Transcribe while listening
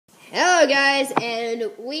Hello guys, and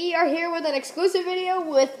we are here with an exclusive video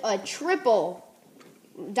with a triple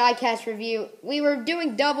diecast review. We were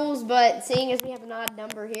doing doubles, but seeing as we have an odd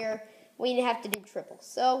number here, we have to do triples.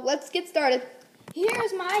 So let's get started.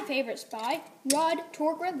 Here's my favorite spy, Rod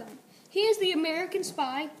Torque Rhythm. He is the American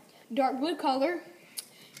spy, dark blue color.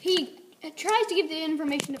 He tries to give the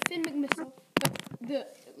information to Finn McMissile, but the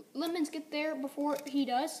lemons get there before he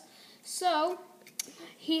does. So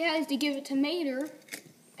he has to give it to Mater,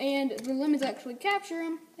 and the lemons actually capture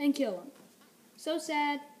him and kill him. So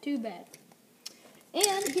sad, too bad.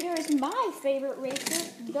 And here is my favorite racer,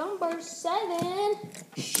 number 7,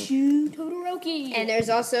 Shu Todoroki. And there's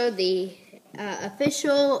also the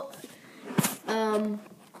official Roll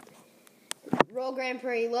Grand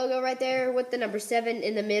Prix logo right there with the number 7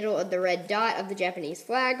 in the middle of the red dot of the Japanese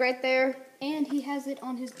flag right there. And he has it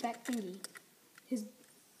on his back thingy.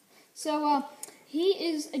 He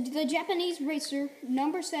is the Japanese racer,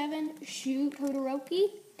 number 7, Shu Todoroki.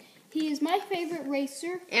 He is my favorite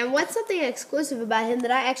racer. And what's something exclusive about him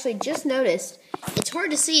that I actually just noticed? It's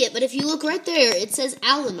hard to see it, but if you look right there, it says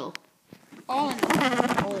Alanol.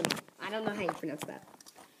 Alanol. I don't know how you pronounce that.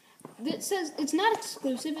 It says it's not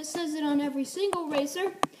exclusive. It says it on every single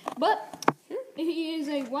racer, but he is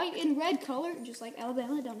a white and red color, just like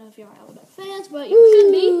Alabama. I don't know if you are Alabama fans, but you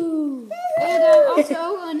should be. And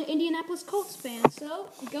also an Indianapolis Colts fan. So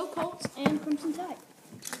go Colts and Crimson Tide.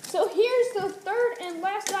 So here's the third and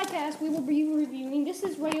last diecast we will be reviewing. This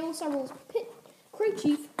is Raul Sarul's pit crew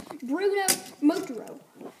chief, Bruno Motoro.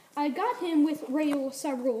 I got him with Raul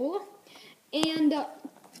Sarul, and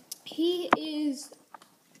he is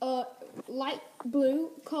light blue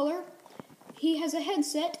color. He has a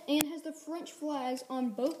headset and has the French flags on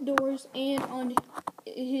both doors and on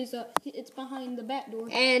his it's behind the back door.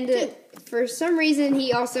 And for some reason,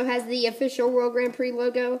 he also has the official World Grand Prix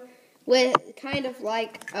logo with kind of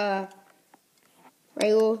like Raul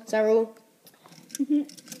Sarul.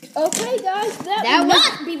 Okay, guys, that will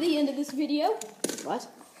not be the end of this video. What?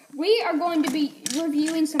 We are going to be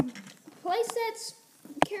reviewing some playsets,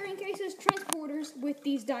 carrying cases, transporters with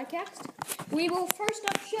these diecasts. We will first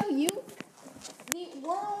up show you the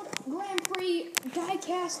World Grand Prix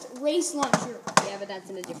diecast race launcher. Yeah, but that's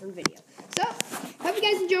in a different video. So, hope you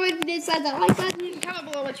guys enjoyed. If you did, slide that like button.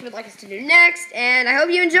 Comment below what you would like us to do next. And I hope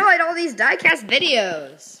you enjoyed all these diecast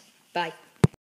videos. Bye.